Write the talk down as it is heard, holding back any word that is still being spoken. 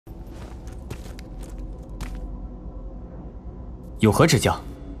有何指教？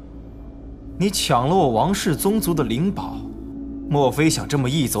你抢了我王氏宗族的灵宝，莫非想这么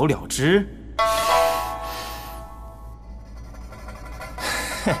一走了之？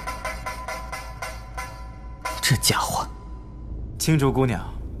哼，这家伙！青竹姑娘，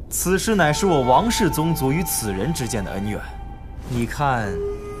此事乃是我王氏宗族与此人之间的恩怨，你看。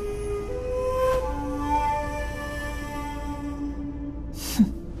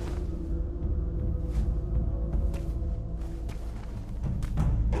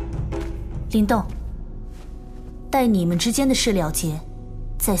 林动，待你们之间的事了结，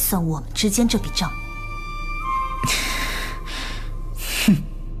再算我们之间这笔账。哼，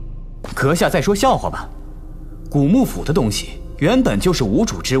阁下在说笑话吧？古幕府的东西原本就是无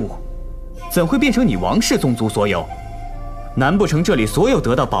主之物，怎会变成你王氏宗族所有？难不成这里所有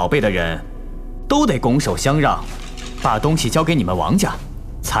得到宝贝的人，都得拱手相让，把东西交给你们王家，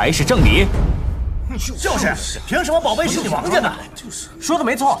才是正理？ 就是，凭什么宝贝是你王家的？就是，说的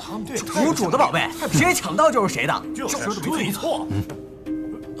没错，无主的宝贝，谁抢到就是谁的，说的没错。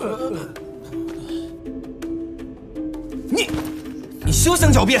你休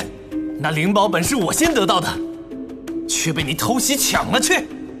想狡辩！那灵宝本是我先得到的，却被你偷袭抢了去。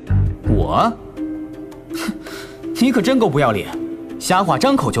我？哼，你可真够不要脸，瞎话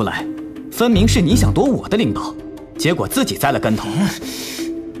张口就来，分明是你想夺我的灵宝，结果自己栽了跟头。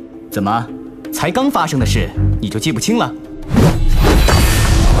怎么？ 才刚发生的事，你就记不清了？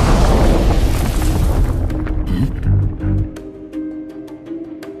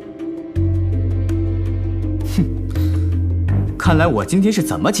哼，看来我今天是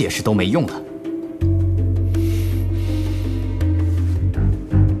怎么解释都没用了。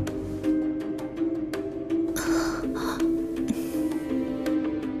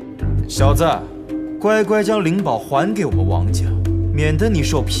小子，乖乖将灵宝还给我们王家，免得你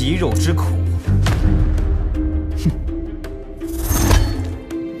受皮肉之苦。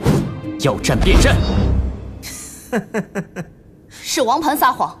 要战便战！是王盘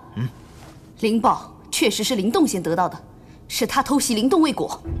撒谎。灵宝确实是林动先得到的，是他偷袭灵动未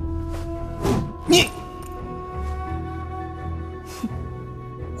果。你，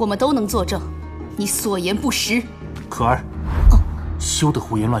我们都能作证，你所言不实。可儿，休得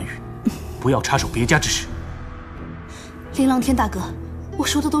胡言乱语，不要插手别家之事。林琅天大哥，我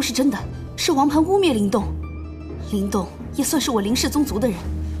说的都是真的，是王盘污蔑林动，林动也算是我林氏宗族的人。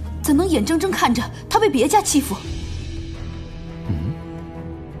 怎能眼睁睁看着他被别家欺负？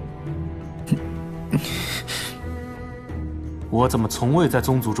我怎么从未在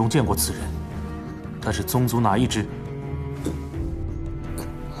宗族中见过此人？他是宗族哪一支？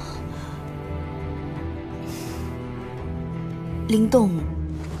林动，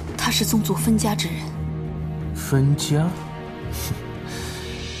他是宗族分家之人。分家？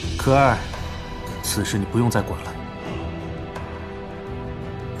可儿，此事你不用再管了。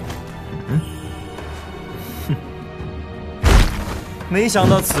 没想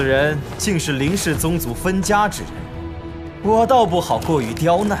到此人竟是林氏宗族分家之人，我倒不好过于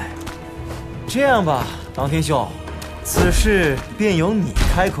刁难。这样吧，当天兄，此事便由你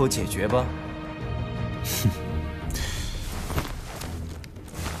开口解决吧。哼，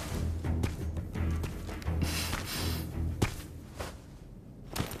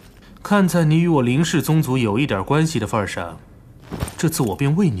看在你与我林氏宗族有一点关系的份上，这次我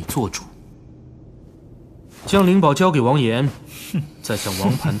便为你做主。 将灵宝交给王岩，再向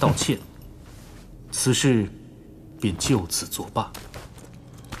王盘道歉，此事便就此作罢。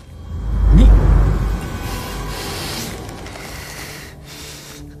你，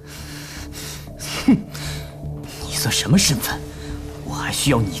哼，你算什么身份？我还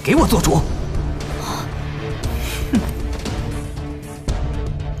需要你给我做主？哼，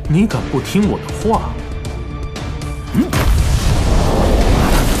你敢不听我的话？哼！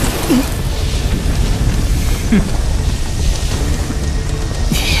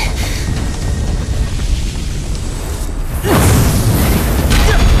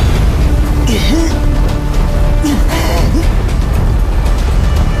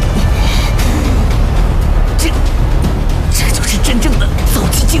这就是真正的走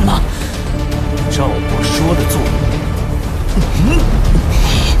极境吗？照我说的做。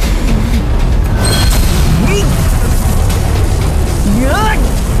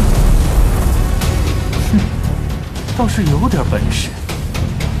倒是有点本事。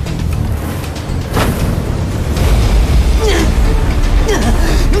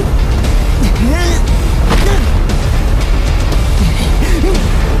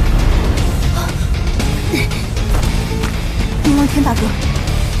林琅天大哥，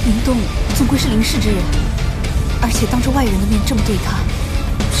林动总归是林氏之人，而且当着外人的面这么对他，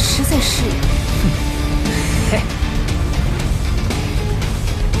实在是……嘿，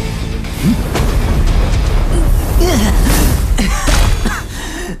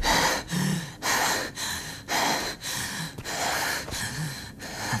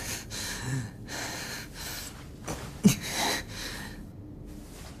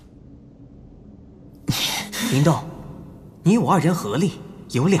林动，你我二人合力，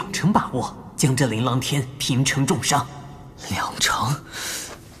有20%把握将这林琅天拼成重伤。2成，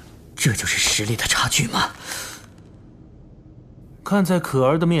这就是实力的差距吗？看在可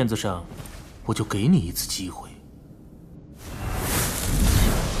儿的面子上，我就给你一次机会。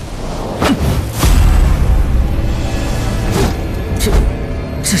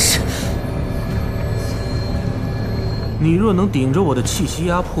这是……你若能顶着我的气息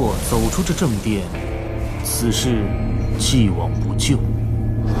压迫走出这正殿，此事既往不咎。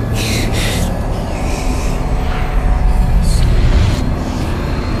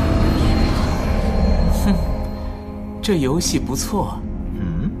哼，这游戏不错。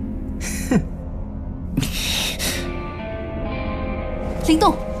林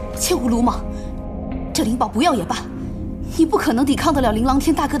动，切勿鲁莽，这灵宝不要也罢，你不可能抵抗得了林琅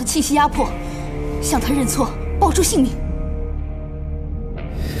天大哥的气息压迫，向他认错，保住性命。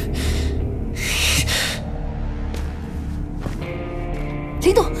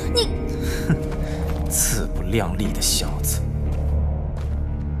林动，你……自不量力的小子！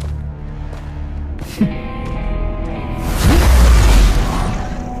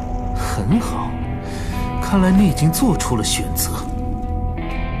很好，看来你已经做出了选择。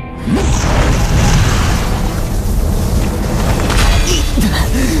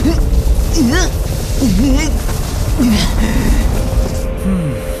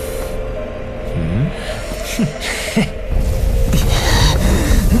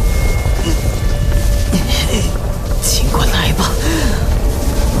尽管来吧，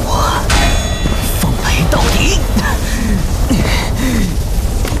我奉陪到底。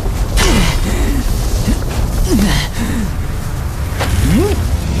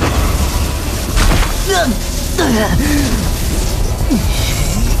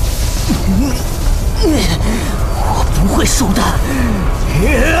我不会输的。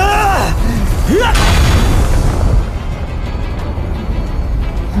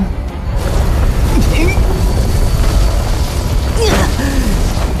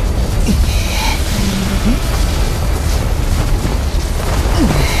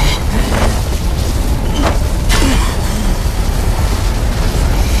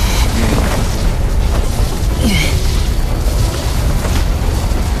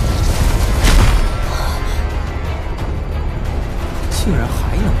竟然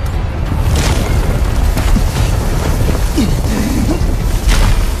还能动！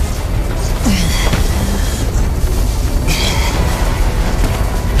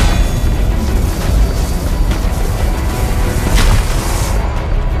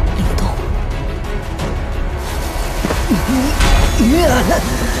灵动，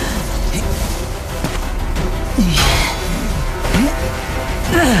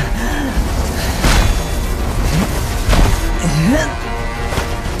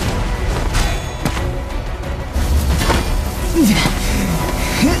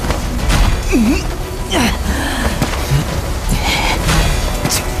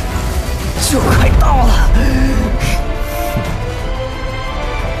就快到了。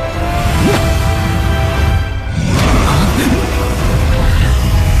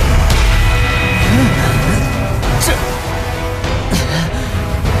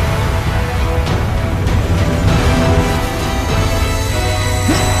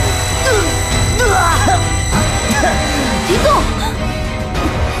林动，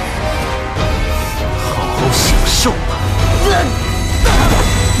好好享受吧。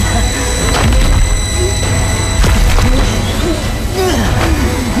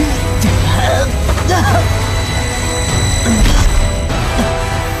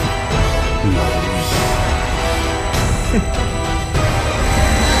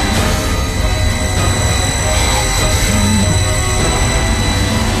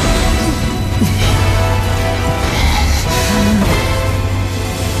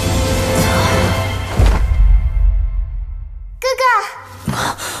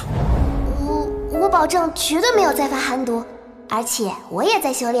我保证绝对没有再发寒毒，而且我也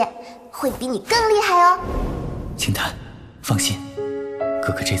在修炼，会比你更厉害哦。青檀，放心，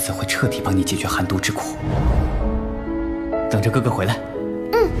哥哥这次会彻底帮你解决寒毒之苦。等着哥哥回来。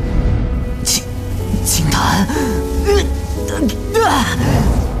青檀，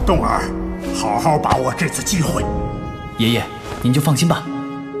冬儿，好好把握这次机会。爷爷，您就放心吧。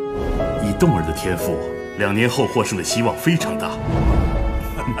以冬儿的天赋，2年后获胜的希望非常大。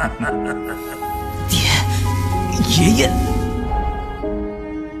爷爷，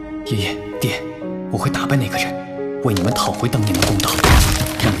爹，我会打败那个人，为你们讨回当年的公道，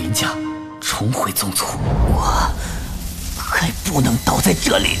让林家重回宗族。我还不能倒在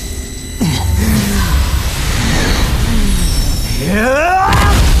这里。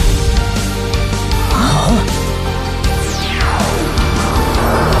啊！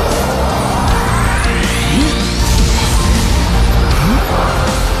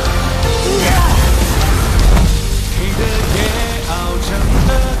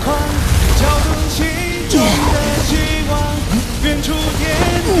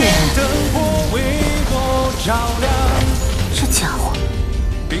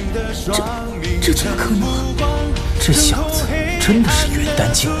这怎么可能？这小子真的是元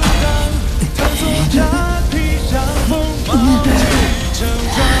丹境。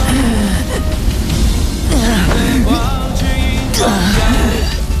我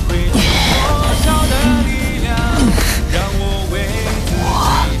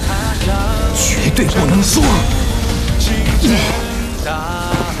绝对不能输！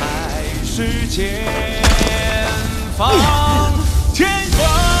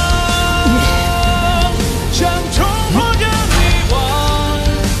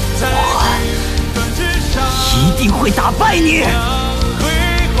一定会打败你！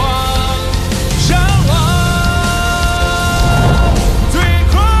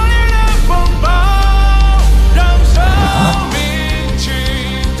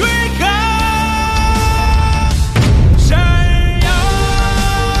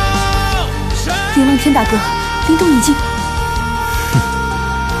林琅天大哥，林动已经……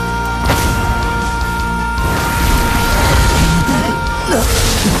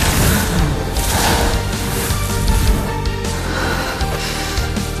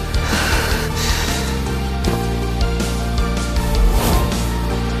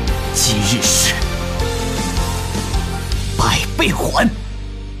今日事百倍还！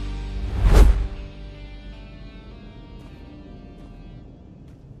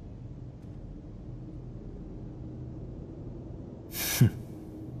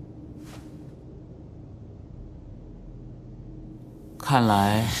看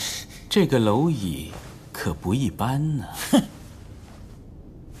来这个蝼蚁可不一般呢。哼！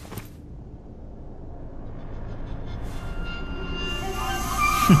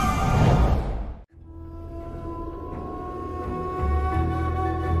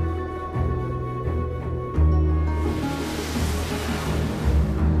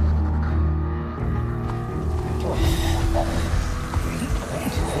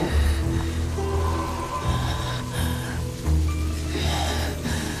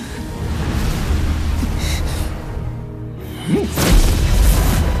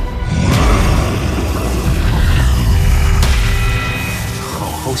好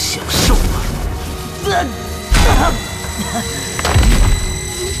好享受吧。蝼蚁，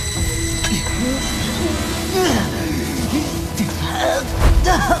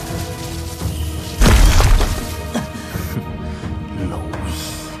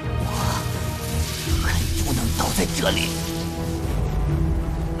我还不能倒在这里。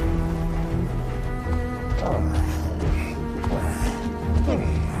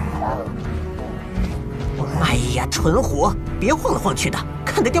哎呀，蠢虎，别晃来晃去的，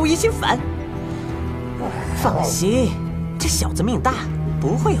看得掉一心烦。放心，这小子命大，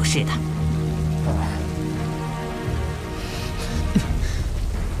不会有事的。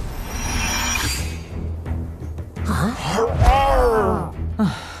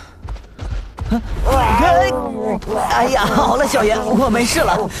哎呀，好了，小爷，我没事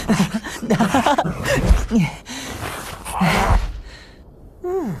了。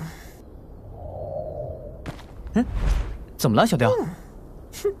怎么了，小雕？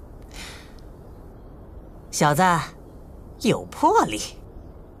小子，有魄力。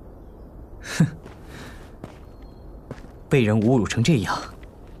哼，被人侮辱成这样，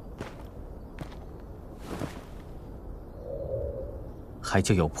还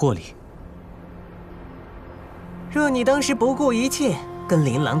叫有魄力？若你当时不顾一切跟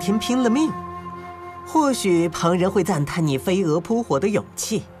林琅天拼了命，或许旁人会赞叹你飞蛾扑火的勇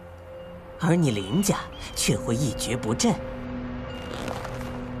气，而你林家却会一蹶不振。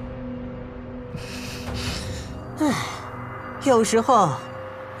唉，有时候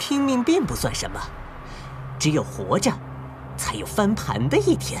拼命并不算什么，只有活着，才有翻盘的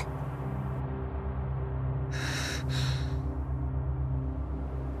一天。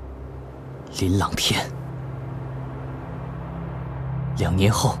林琅天，2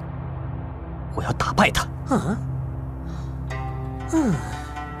年后，我要打败他。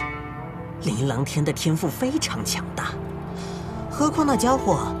林琅天的天赋非常强大，何况那家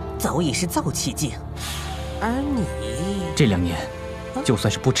伙早已是造气境，而你这2年，就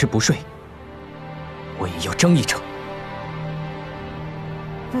算是不吃不睡，我也要争一争。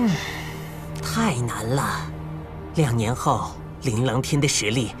太难了。2年后，林琅天的实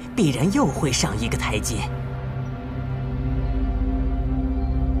力必然又会上一个台阶。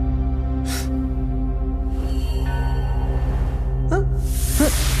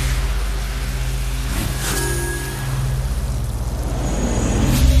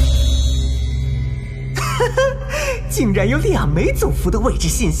竟然有2枚祖符的位置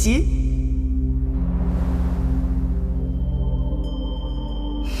信息。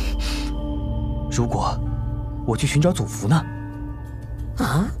如果我去寻找祖符呢？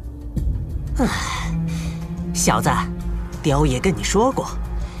小子，雕爷跟你说过，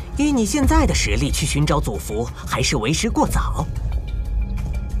以你现在的实力去寻找祖符，还是为时过早。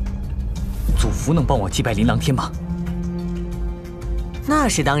祖符能帮我击败琳琅天吗？那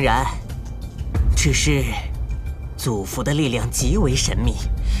是当然，只是祖符的力量极为神秘，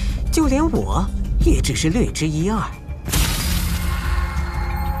就连我也只是略知一二。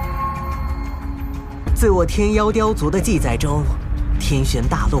自我天妖雕族的记载中，天玄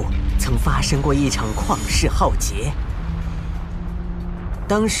大陆曾发生过一场旷世浩劫。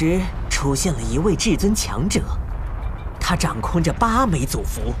当时出现了一位至尊强者，他掌控着8枚祖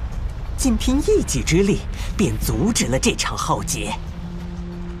符，仅凭一己之力便阻止了这场浩劫。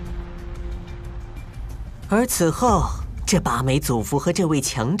而此后，这8枚祖符和这位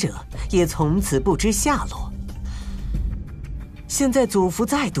强者也从此不知下落。现在祖符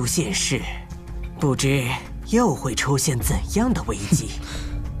再度现世，不知又会出现怎样的危机。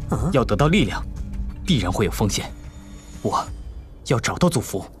要得到力量，必然会有风险。我要找到祖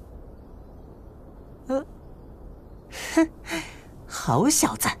符。哼，好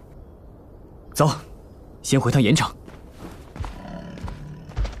小子。走，先回趟盐场。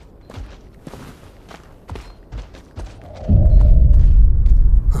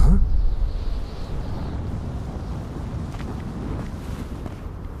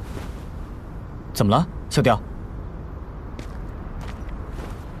怎么了，小雕？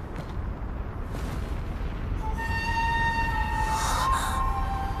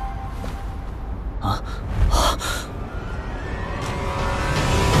啊！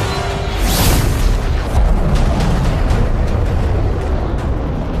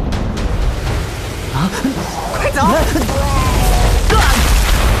快走！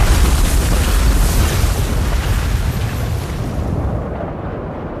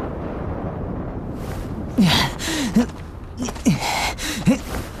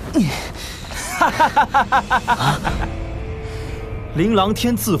琳琅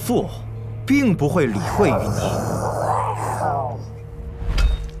天自负，并不会理会于你。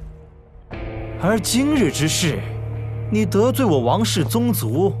而今日之事，你得罪我王氏宗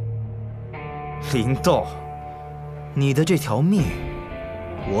族，林动，你的这条命，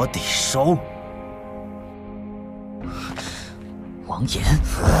我得收。王岩。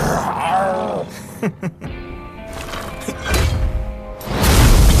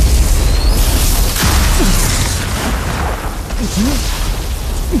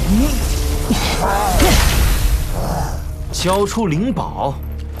交出灵宝，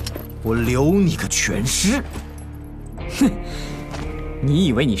我留你个全尸。哼，你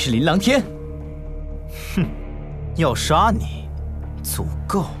以为你是琳琅天？哼，要杀你，足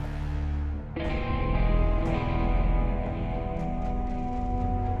够。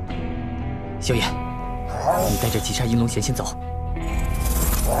萧炎，你带着击杀银龙弦先走。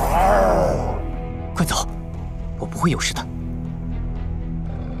快走，我不会有事的。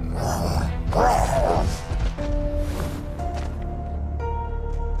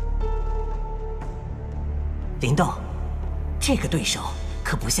林动，这个对手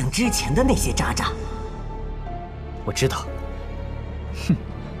可不像之前的那些渣渣。我知道。哼，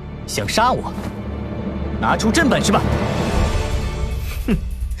想杀我？拿出真本事吧！哼，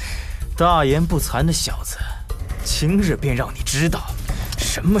大言不惭的小子，今日便让你知道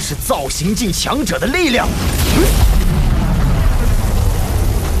什么是造型境强者的力量。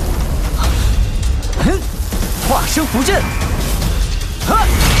化生符阵。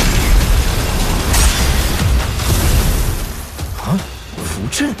符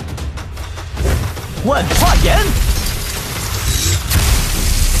阵，万化炎。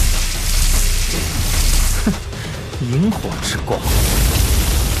哼，萤火之光。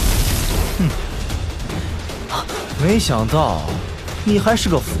哼，没想到你还是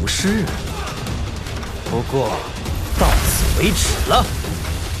个符师。不过到此为止了。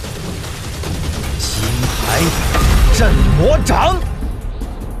金海镇魔掌。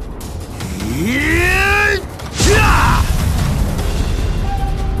你死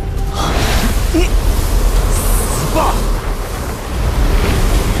吧！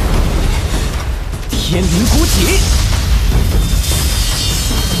天灵鼓起。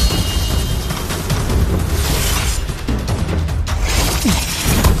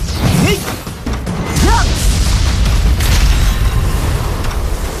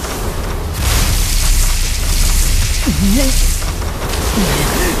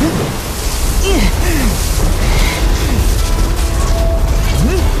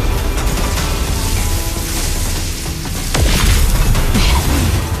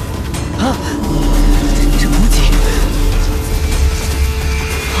这武器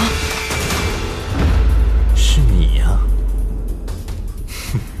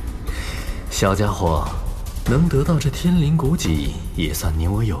小家伙，能得到这天灵古戟，也算你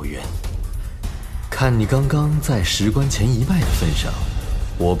我有缘。看你刚刚在石棺前一拜的份上，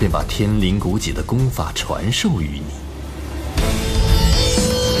我便把天灵古戟的功法传授于你。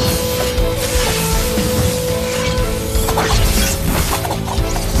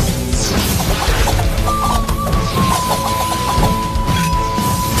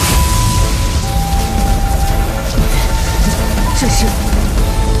这是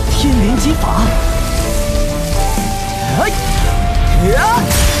天灵戟法。哎呀！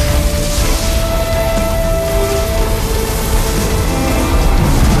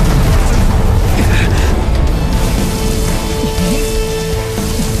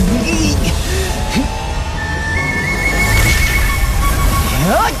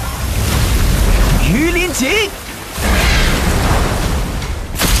鱼鳞戟，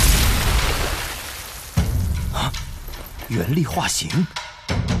啊，原力化形，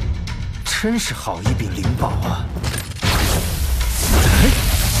真是好一柄灵宝啊！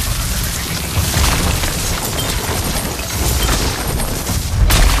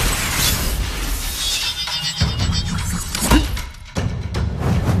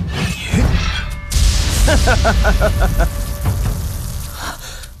哈哈哈哈哈！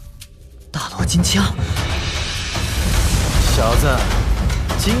大罗金枪，小子，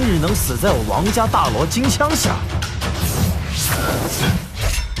今日能死在我王家大罗金枪下，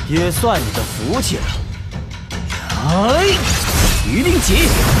也算你的福气了。哎，鱼鳞戟，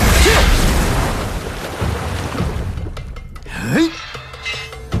去！哎，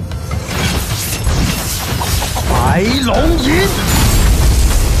白龙吟。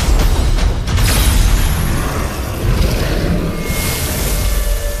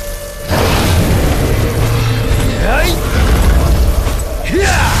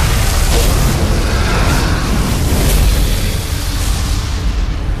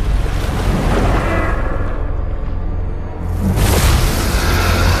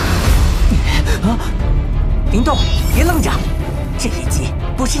灵动，别愣着，这一击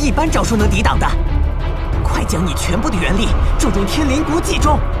不是一般招数能抵挡的，快将你全部的元力注入天灵古戟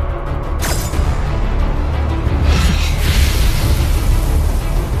中。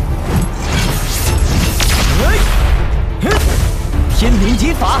天灵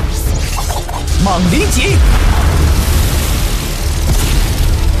戟法，蟒鳞戟。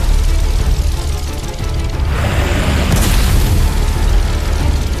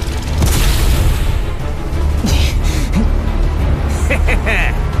嘿嘿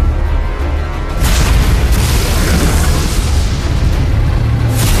嘿。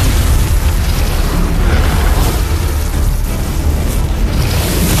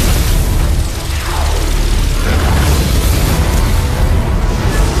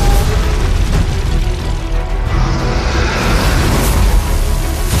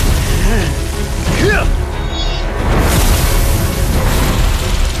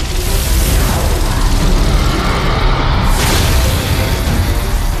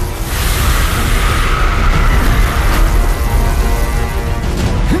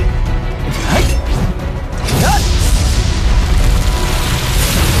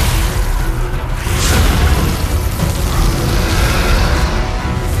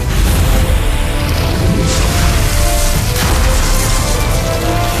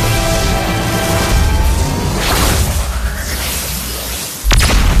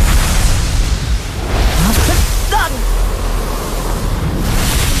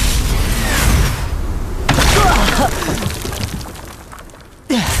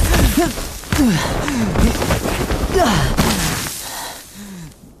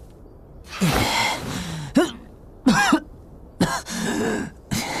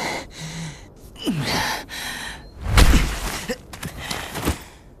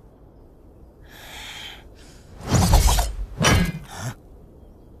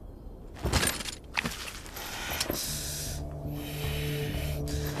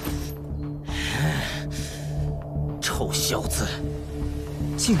臭小子，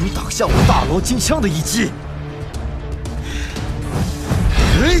竟能挡下我大罗金枪的一击！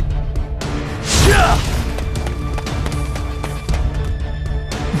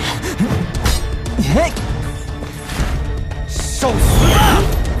受死吧！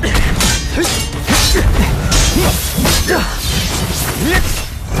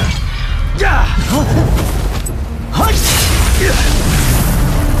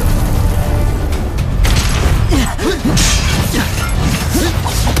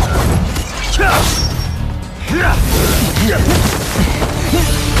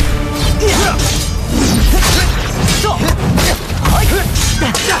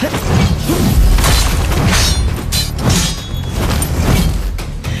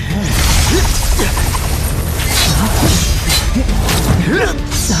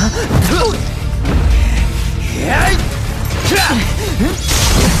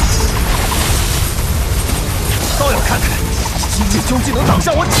倒要看看今日究竟能挡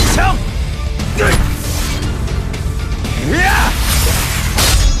上我几枪！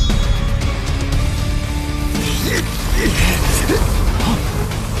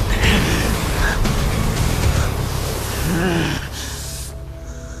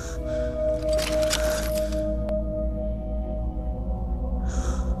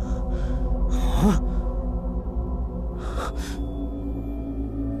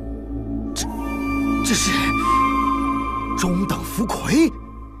这是中等浮魁。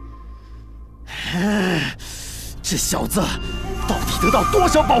这小子到底得到多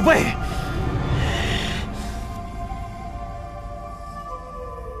少宝贝？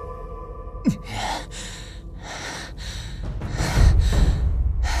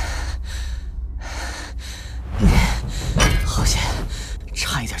好险，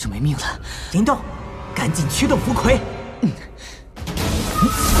差一点就没命了。林动，赶紧驱动浮魁。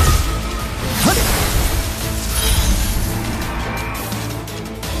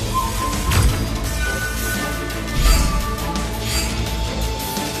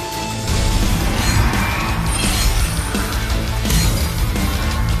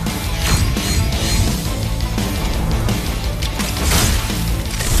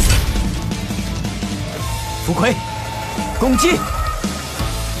浮魁，攻击！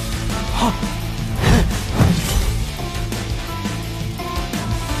好。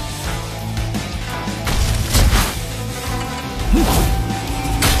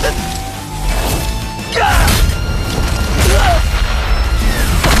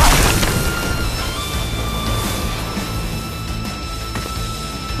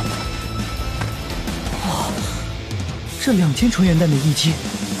这2000纯元丹的一击，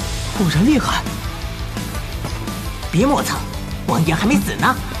果然厉害。别磨蹭，王爷还没死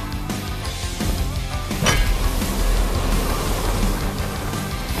呢。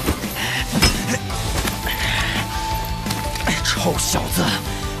臭小子，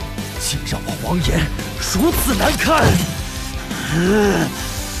竟让我王岩如此难看！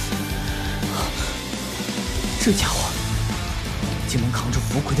这家伙竟能扛住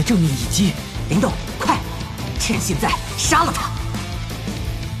浮魁的正面一击。林动，快，趁现在杀了他！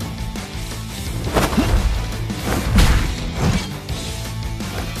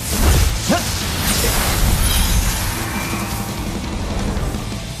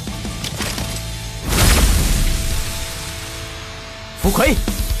浮魁，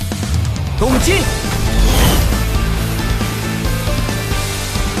攻击！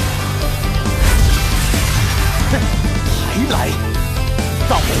还来！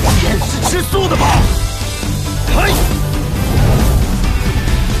当我王岩是吃素的吧？嘿！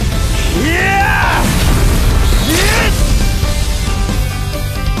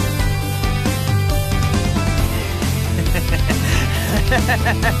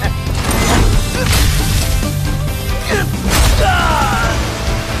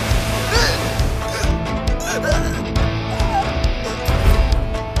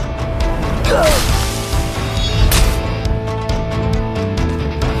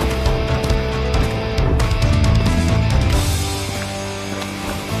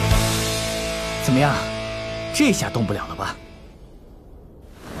怎么样？这下动不了了吧？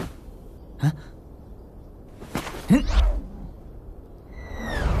哼，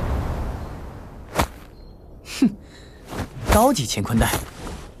高级乾坤袋，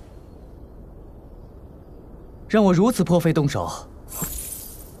让我如此破费动手，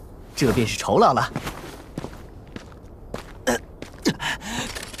这便是酬劳了。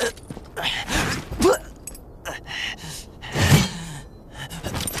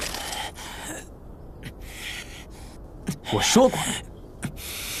我说过，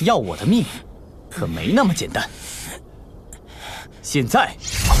要我的命可没那么简单。现在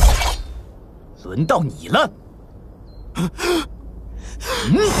轮到你了，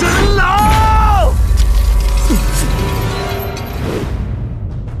神老！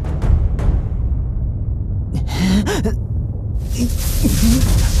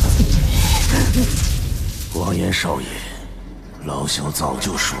王岩少爷，老朽早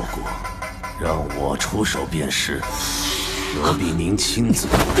就说过，让我出手便是。何必您亲自？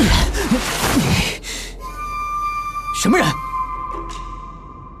什么人？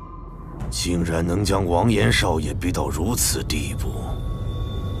竟然能将王岩少爷逼到如此地步，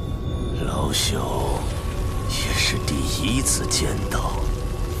老朽也是第一次见到。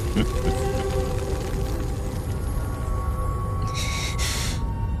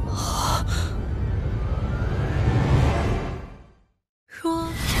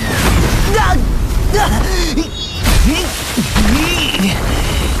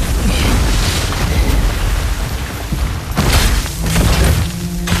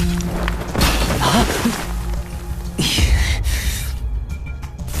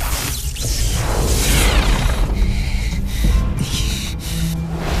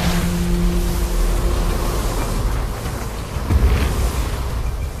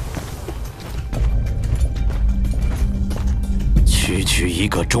区区一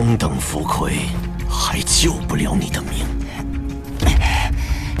个中等浮魁，还救不了你的命。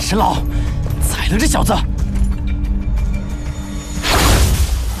沈老，宰了这小子！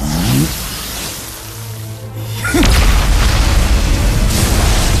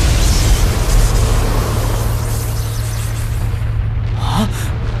啊！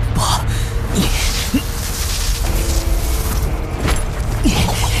不，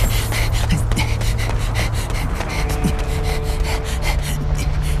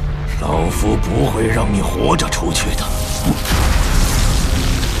老夫不会让你活着出去的。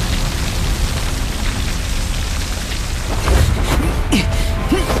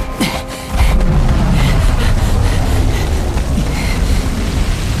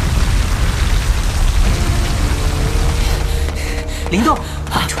灵动，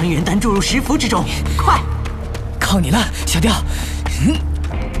把纯元丹注入石符之中，快！靠你了，小调。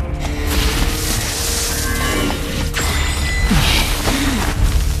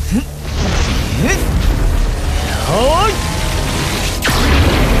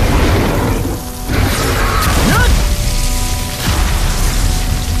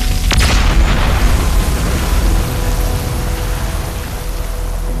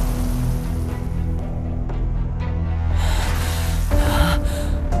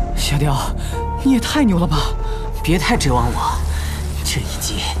小调，你也太牛了吧！别太指望我，这一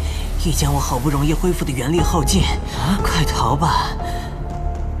击已将我好不容易恢复的元力耗尽。快逃吧！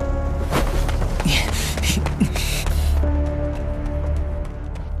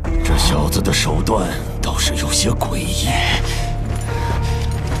这小子的手段倒是有些诡异。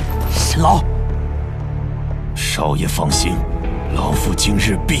沈老，少爷放心，老夫今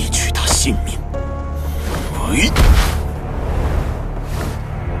日必取他性命。喂！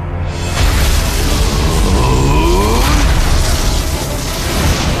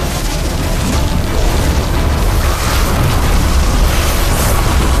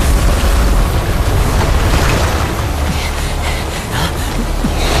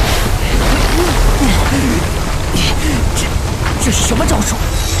这是什么招数？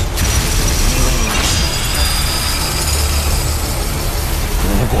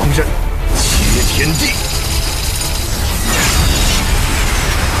无光刃，切天地。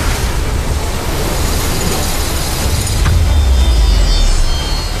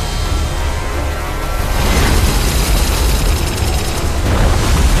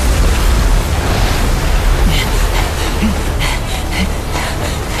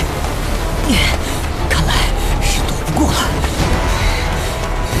看来是躲不过了。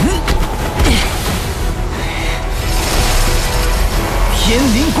天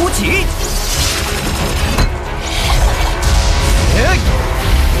灵古戟，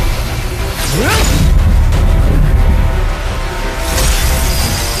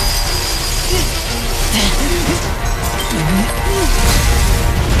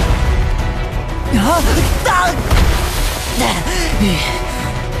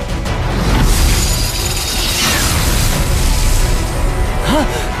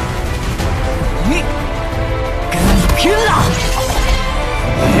跟你拼了！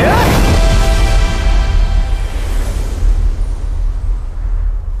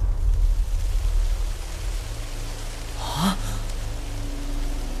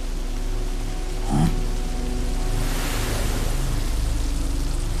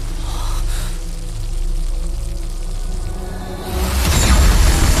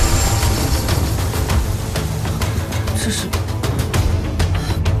这是。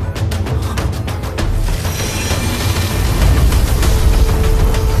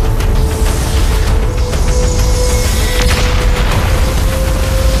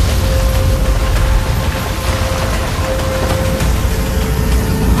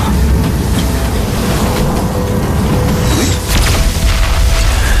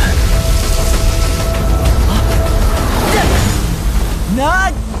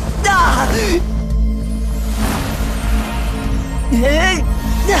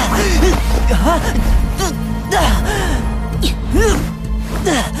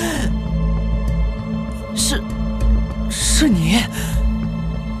是你？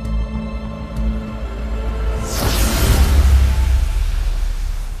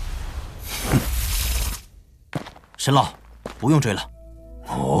沈老，不用追了。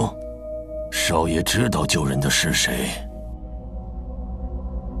哦，少爷知道救人的是谁？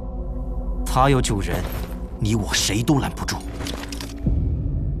他要救人，你我谁都拦不住。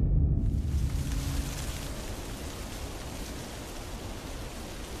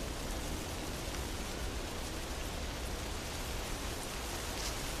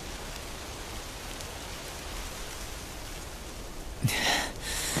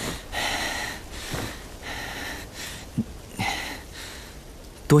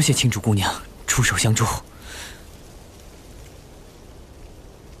多谢青竹姑娘出手相助。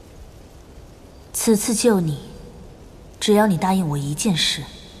此次救你，只要你答应我一件事：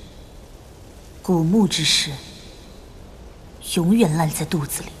古墓之事，永远烂在肚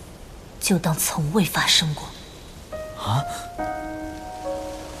子里，就当从未发生过。啊？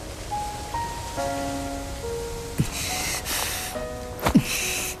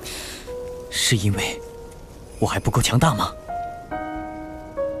是因为我还不够强大吗？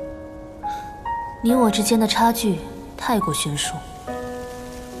你我之间的差距太过悬殊。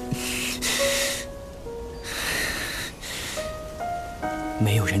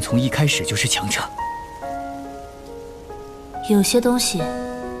没有人从一开始就是强者。有些东西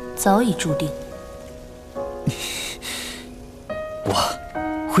早已注定。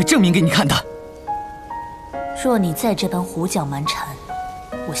我会证明给你看的。若你再这般胡搅蛮缠，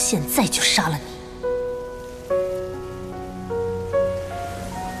我现在就杀了你。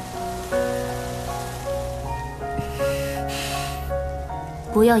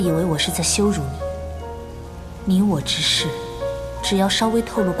不要以为我是在羞辱你，你我之事，只要稍微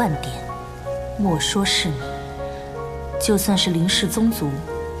透露半点，莫说是你，就算是林氏宗族，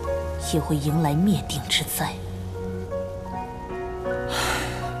也会迎来灭顶之灾。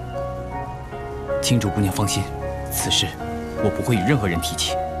青竹姑娘放心，此事我不会与任何人提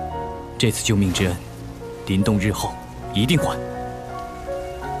起。这次救命之恩，林动日后一定还。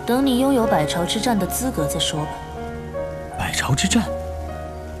等你拥有百朝之战的资格再说吧。百朝之战？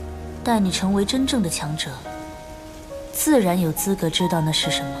待你成为真正的强者，自然有资格知道那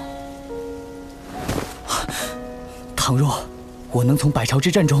是什么。倘若我能从百朝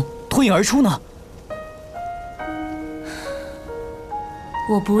之战中脱颖而出呢？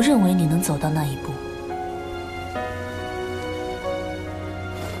我不认为你能走到那一步。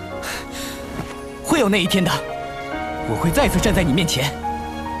会有那一天的，我会再次站在你面前。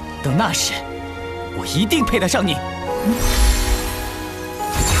等那时，我一定配得上你。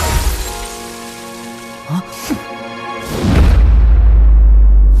啊！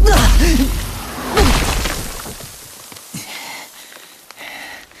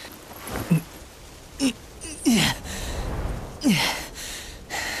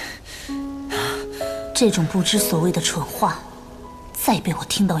这种不知所谓的蠢话，再被我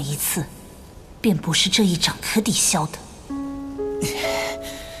听到一次，便不是这一掌可抵消的。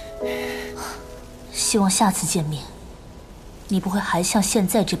希望下次见面，你不会还像现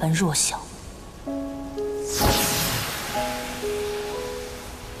在这般弱小。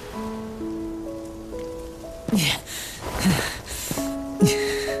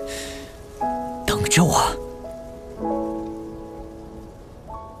等着我。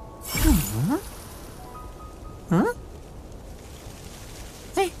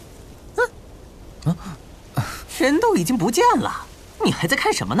人都已经不见了，你还在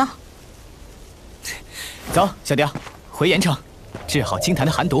看什么呢？走，小雕，回盐城，治好青檀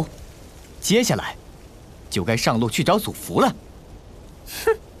的寒毒。接下来，就该上路去找祖福了。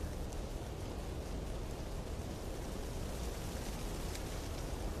哼！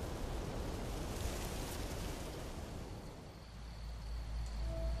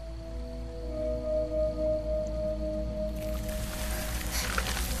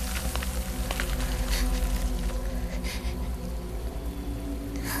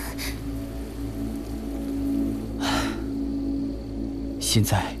现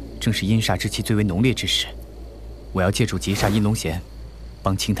在正是阴煞之气最为浓烈之时，我要借助劫煞阴龙弦，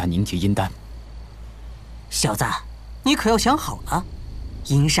帮青檀凝结阴丹。小子，你可要想好了，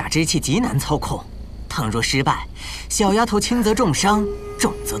阴煞之气极难操控，倘若失败，小丫头轻则重伤，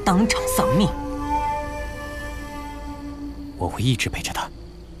重则当场丧命。我会一直陪着她，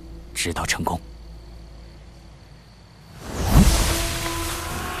直到成功。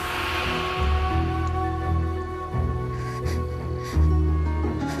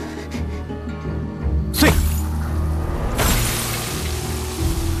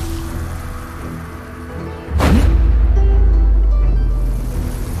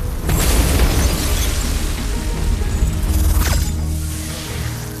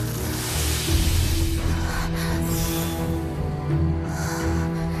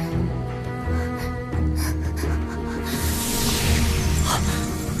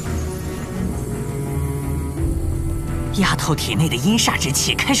丫头体内的阴煞之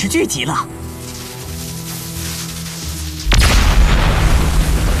气开始聚集了。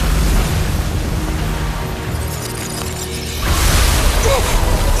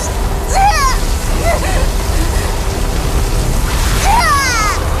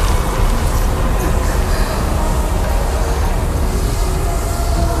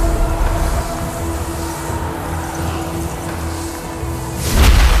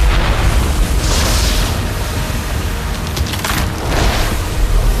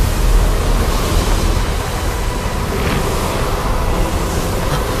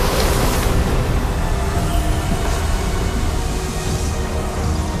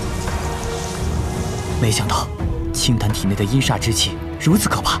没想到青檀体内的阴煞之气如此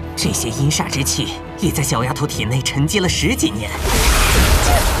可怕。这些阴煞之气也在小丫头体内沉积了10几年。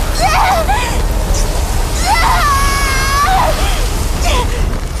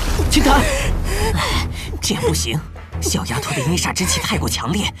青檀，这样不行，小丫头的阴煞之气太过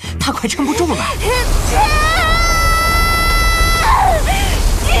强烈，她快撑不住了。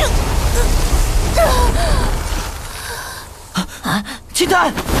青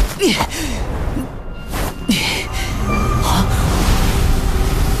檀，你啊！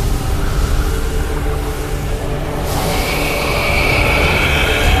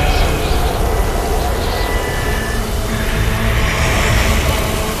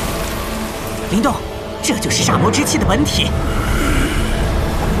灵动，这就是煞魔之气的本体。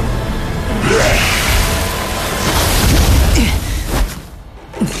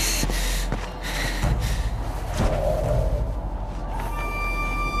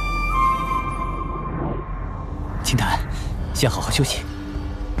青檀，先好好休息，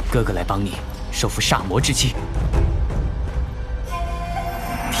哥哥来帮你收服煞魔之气。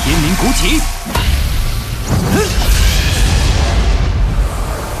天灵鼓起！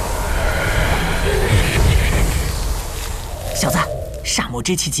小子，煞魔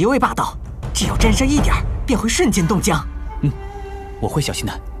之气极为霸道，只要沾上一点，便会瞬间冻僵。我会小心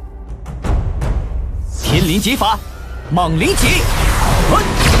的。天灵极法，蟒灵起！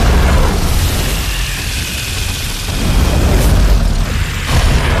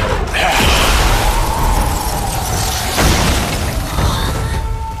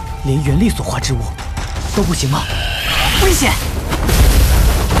连元力所化之物都不行吗？危险！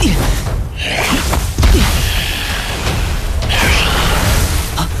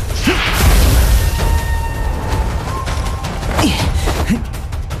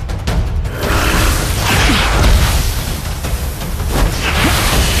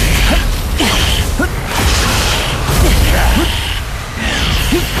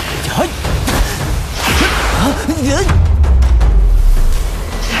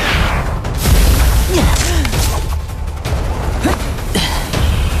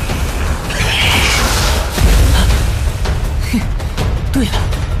对了，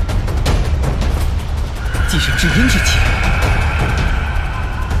既是至阴之气，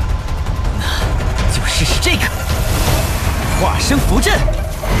那就试试这个化身符阵。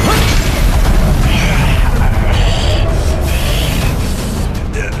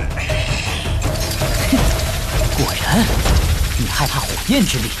果然，你害怕火焰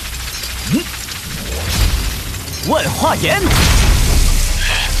之力。万化炎。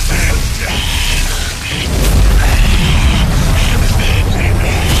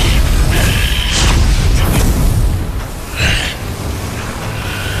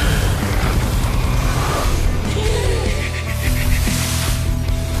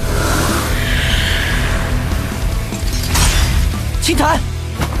青檀，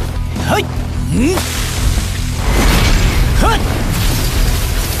嘿，哼，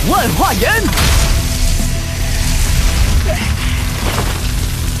万化炎，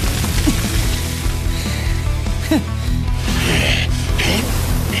哼，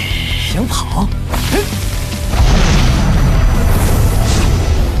想跑？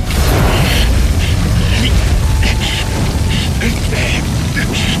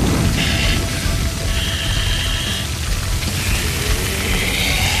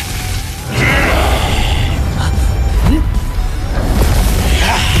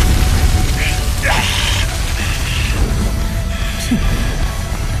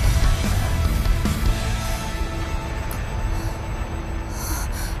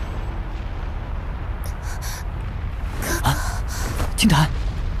青檀，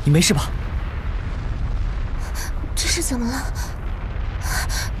你没事吧？这是怎么了？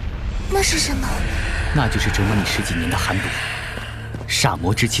那是什么？那就是折磨你10几年的寒毒，煞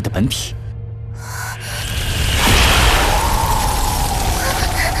魔之气的本体。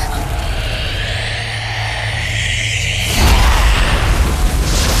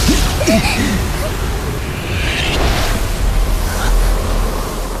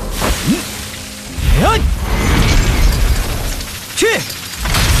去！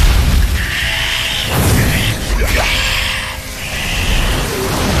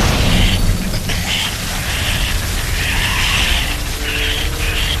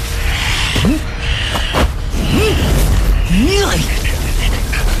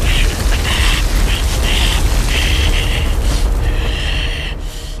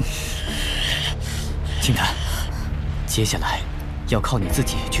青檀，接下来要靠你自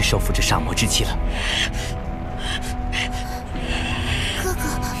己去收服这煞魔之气了。哥哥，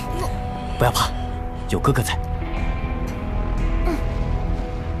不要怕，有哥哥在。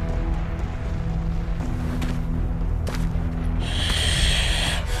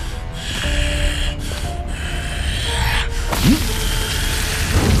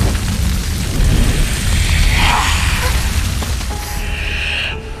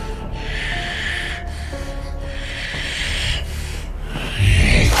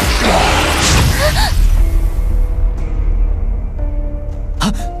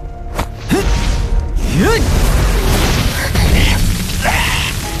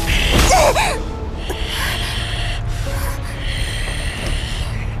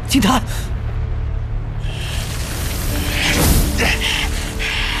青檀，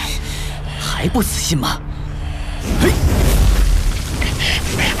还不死心吗？嘿！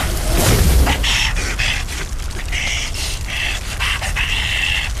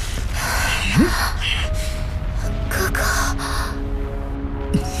哥哥，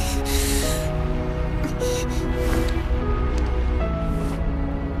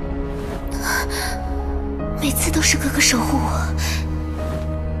每次都是哥哥守护我。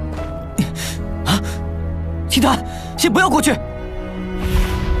啊！青檀，先不要过去。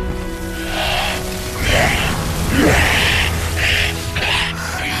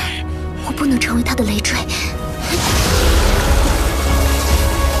我不能成为他的累赘。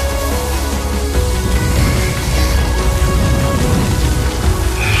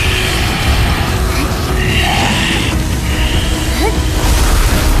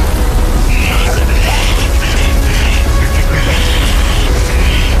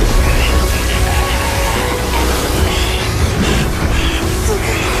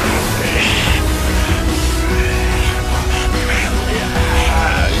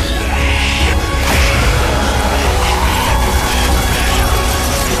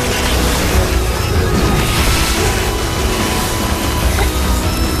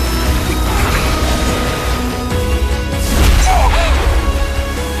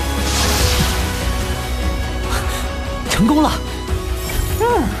成功了。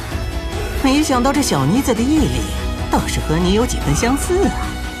没想到这小妮子的毅力倒是和你有几分相似啊。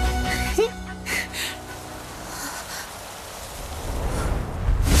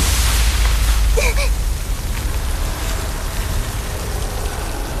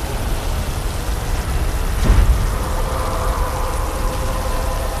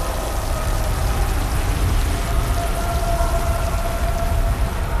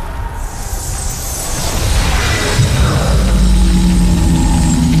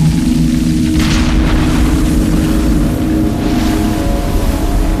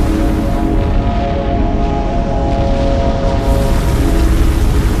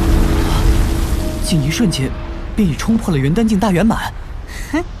仅一瞬间，便已冲破了元丹境大圆满。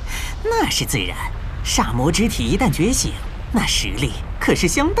哼，那是自然。煞魔之体一旦觉醒，那实力可是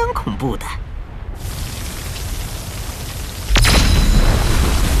相当恐怖的。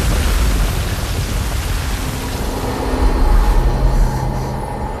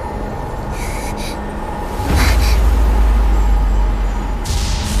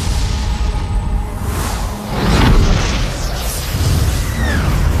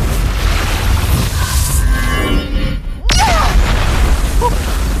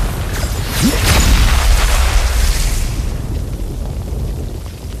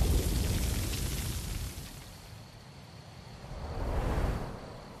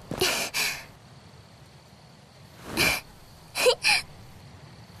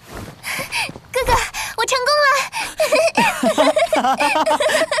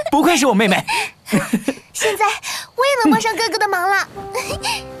不愧是我妹妹。现在我也能帮上哥哥的忙了。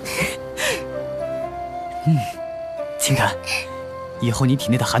青檀，以后你体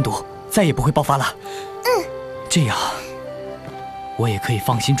内的寒毒再也不会爆发了。这样我也可以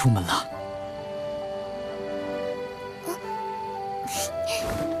放心出门了。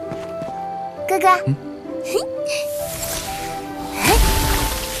哥哥。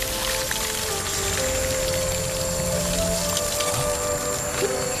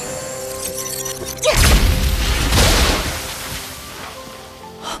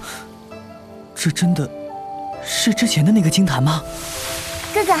这真的是之前的那个青檀吗？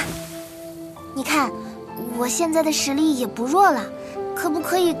哥哥，你看，我现在的实力也不弱了，可不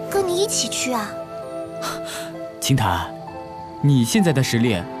可以跟你一起去啊？青檀，你现在的实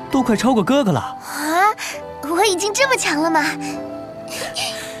力都快超过哥哥了。啊，我已经这么强了吗？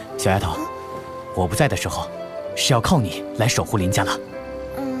小丫头，我不在的时候，是要靠你来守护林家了。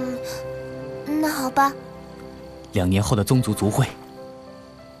那好吧。2年后的宗族族会，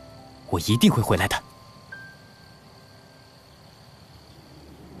我一定会回来的。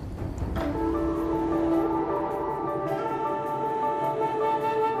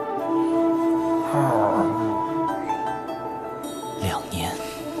2年，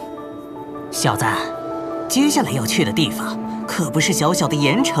小子，接下来要去的地方可不是小小的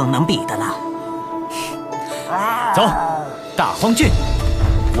盐城能比的了。走，大荒郡，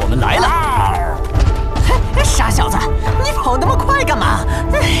我们来了！傻小子，你跑那么快干嘛？